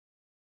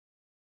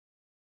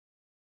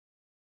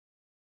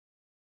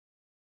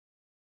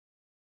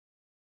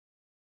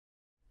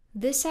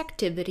This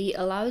activity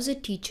allows a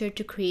teacher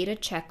to create a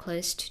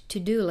checklist,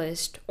 to-do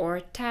list, or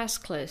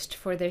task list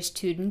for their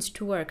students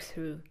to work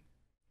through.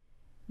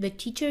 The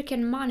teacher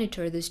can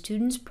monitor the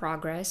students'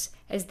 progress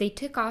as they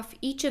tick off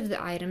each of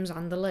the items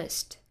on the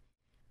list.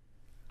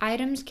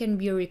 Items can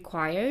be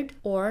required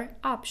or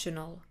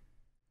optional.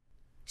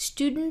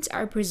 Students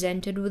are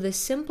presented with a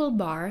simple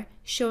bar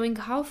showing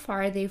how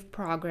far they've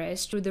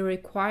progressed through the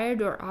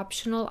required or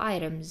optional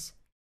items.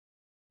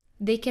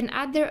 They can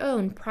add their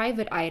own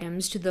private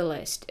items to the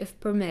list if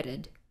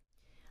permitted.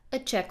 A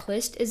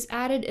checklist is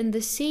added in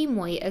the same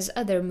way as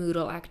other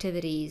Moodle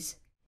activities.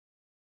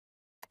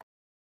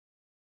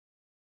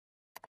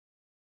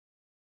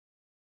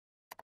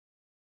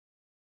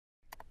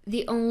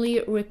 The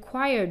only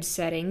required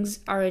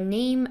settings are a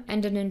name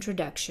and an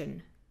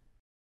introduction.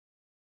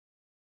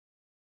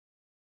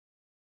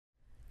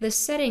 The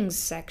Settings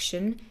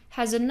section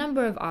has a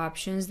number of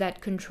options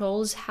that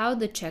controls how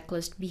the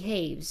checklist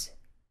behaves.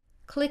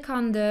 Click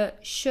on the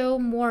Show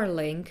More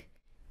link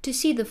to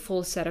see the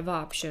full set of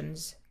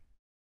options.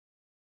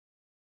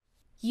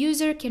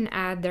 User can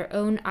add their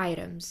own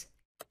items.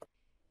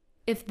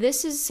 If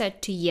this is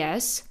set to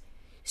Yes,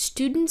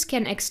 students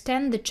can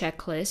extend the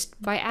checklist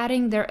by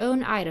adding their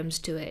own items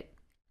to it.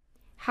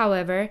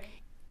 However,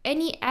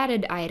 any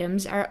added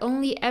items are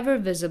only ever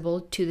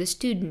visible to the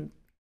student.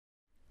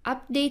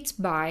 Updates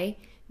by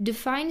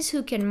defines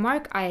who can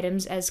mark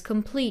items as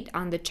complete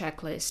on the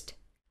checklist.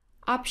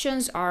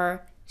 Options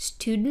are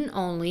Student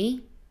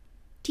only,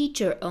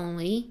 Teacher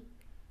only,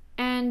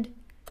 and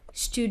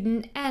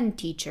Student and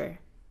Teacher.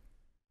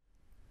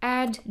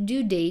 Add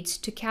due dates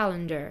to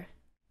calendar.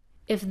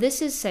 If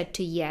this is set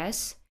to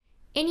Yes,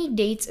 any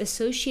dates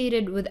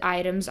associated with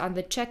items on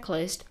the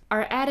checklist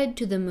are added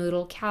to the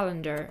Moodle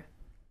calendar.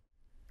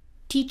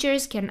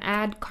 Teachers can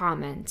add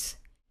comments.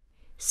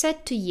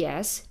 Set to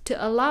Yes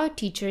to allow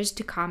teachers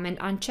to comment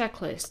on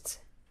checklists.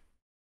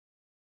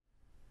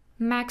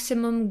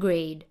 Maximum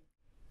grade.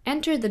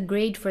 Enter the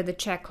grade for the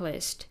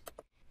checklist.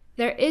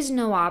 There is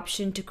no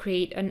option to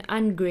create an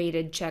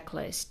ungraded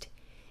checklist.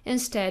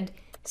 Instead,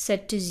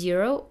 set to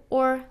 0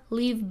 or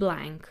leave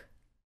blank.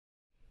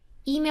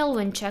 Email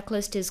when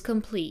checklist is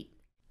complete.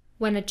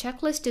 When a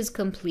checklist is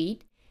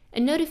complete, a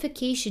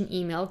notification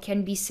email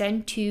can be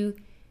sent to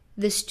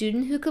the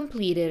student who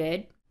completed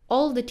it,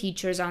 all the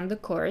teachers on the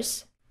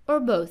course,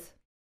 or both.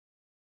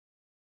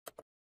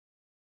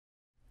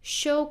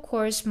 Show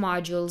course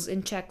modules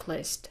in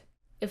checklist.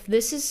 If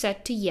this is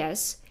set to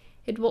Yes,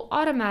 it will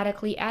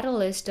automatically add a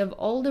list of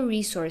all the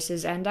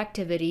resources and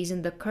activities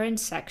in the current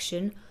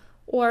section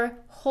or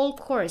whole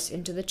course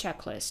into the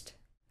checklist.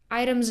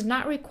 Items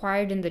not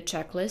required in the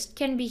checklist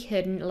can be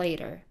hidden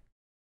later.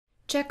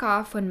 Check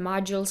off when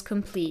modules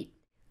complete.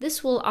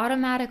 This will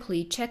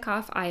automatically check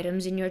off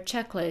items in your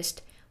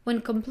checklist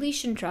when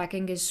completion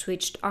tracking is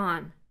switched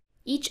on.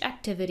 Each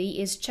activity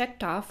is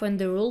checked off when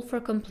the rule for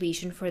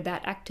completion for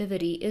that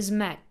activity is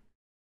met.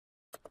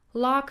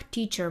 Lock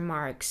teacher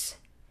marks.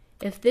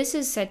 If this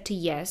is set to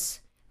Yes,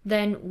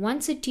 then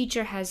once a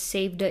teacher has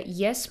saved a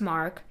Yes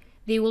mark,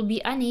 they will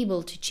be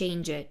unable to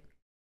change it.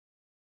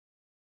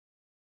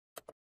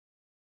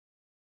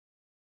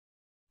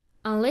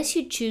 Unless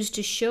you choose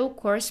to show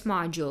course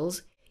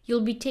modules,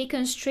 you'll be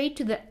taken straight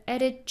to the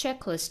Edit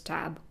Checklist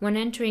tab when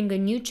entering a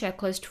new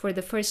checklist for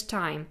the first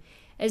time,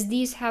 as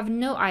these have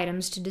no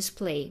items to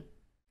display.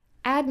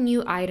 Add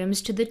new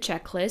items to the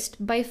checklist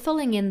by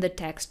filling in the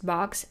text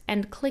box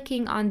and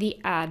clicking on the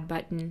Add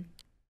button.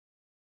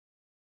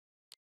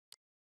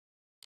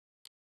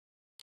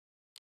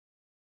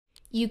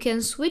 You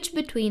can switch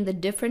between the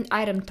different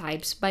item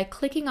types by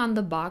clicking on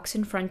the box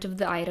in front of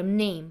the item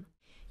name.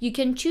 You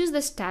can choose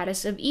the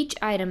status of each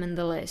item in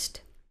the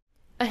list: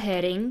 a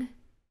heading,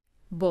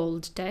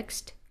 bold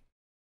text,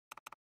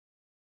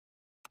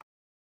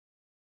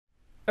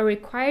 a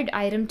required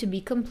item to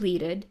be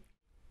completed,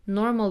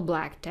 normal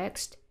black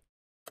text,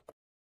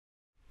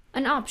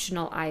 an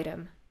optional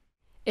item,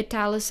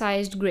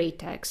 italicized gray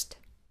text.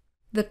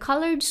 The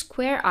colored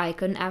square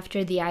icon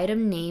after the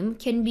item name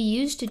can be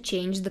used to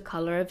change the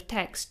color of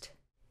text.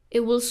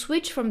 It will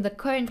switch from the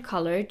current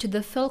color to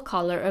the fill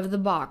color of the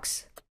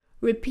box.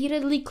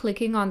 Repeatedly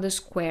clicking on the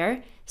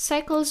square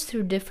cycles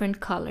through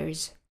different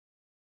colors.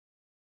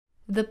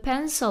 The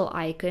pencil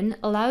icon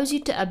allows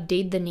you to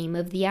update the name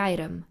of the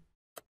item.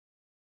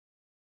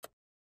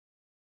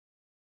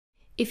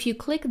 If you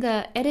click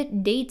the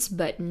Edit Dates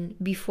button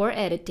before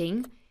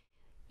editing,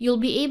 you'll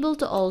be able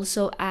to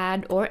also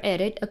add or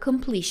edit a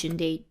completion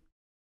date.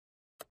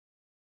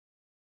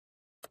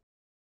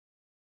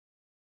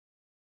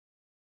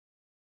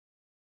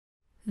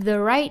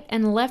 The right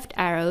and left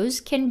arrows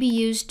can be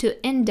used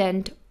to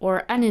indent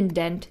or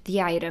unindent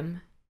the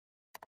item.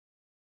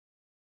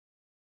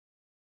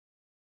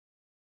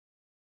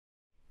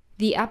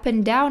 The up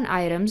and down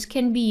items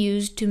can be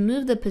used to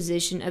move the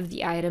position of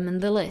the item in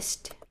the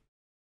list.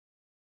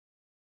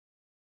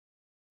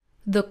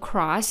 The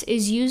cross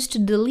is used to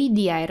delete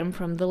the item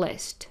from the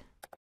list.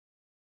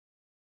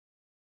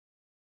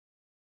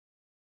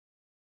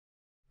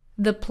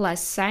 The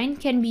plus sign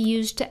can be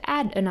used to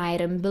add an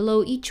item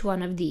below each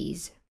one of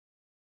these.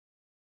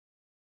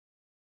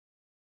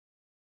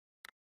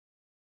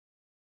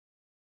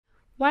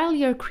 While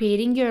you're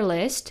creating your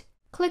list,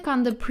 click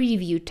on the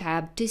Preview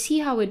tab to see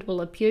how it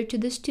will appear to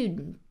the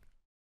student.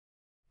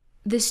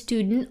 The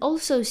student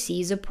also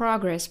sees a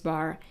progress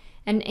bar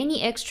and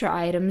any extra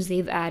items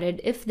they've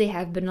added if they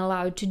have been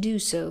allowed to do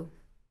so.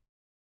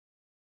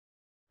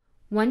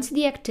 Once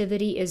the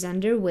activity is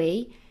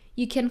underway,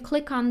 you can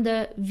click on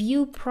the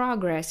View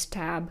Progress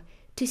tab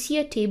to see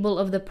a table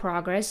of the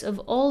progress of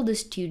all the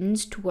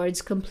students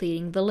towards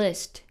completing the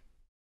list.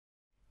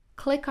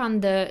 Click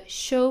on the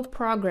Show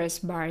Progress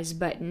Bars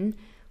button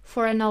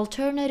for an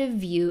alternative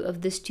view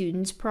of the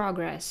student's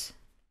progress.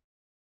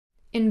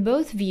 In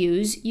both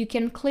views, you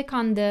can click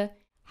on the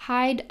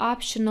Hide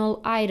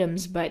Optional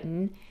Items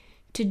button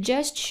to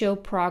just show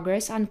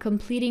progress on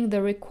completing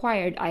the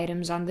required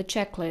items on the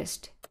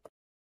checklist.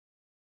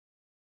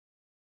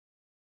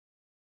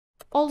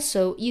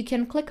 Also, you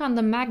can click on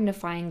the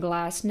magnifying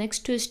glass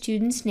next to a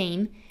student's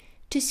name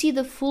to see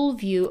the full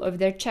view of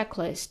their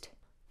checklist,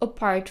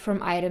 apart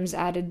from items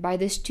added by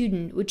the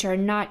student which are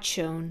not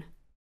shown.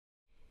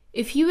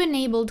 If you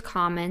enabled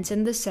comments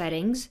in the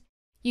settings,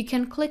 you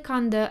can click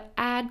on the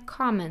Add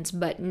Comments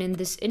button in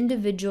this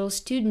individual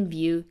student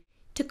view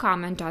to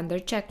comment on their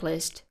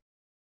checklist.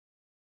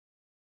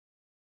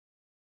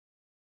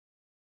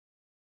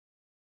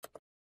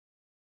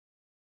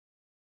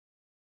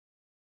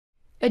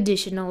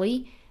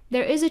 Additionally,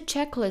 there is a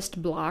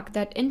checklist block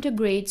that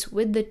integrates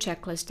with the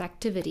checklist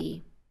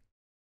activity.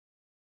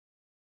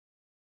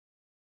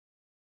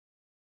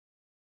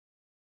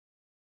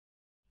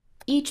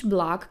 Each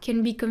block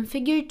can be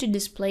configured to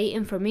display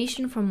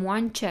information from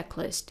one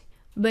checklist,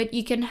 but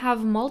you can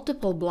have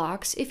multiple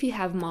blocks if you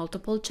have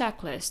multiple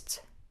checklists.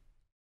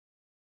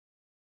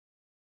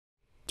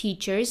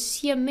 Teachers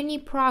see a mini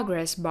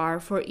progress bar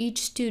for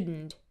each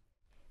student,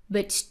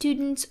 but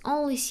students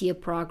only see a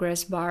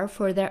progress bar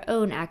for their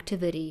own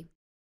activity.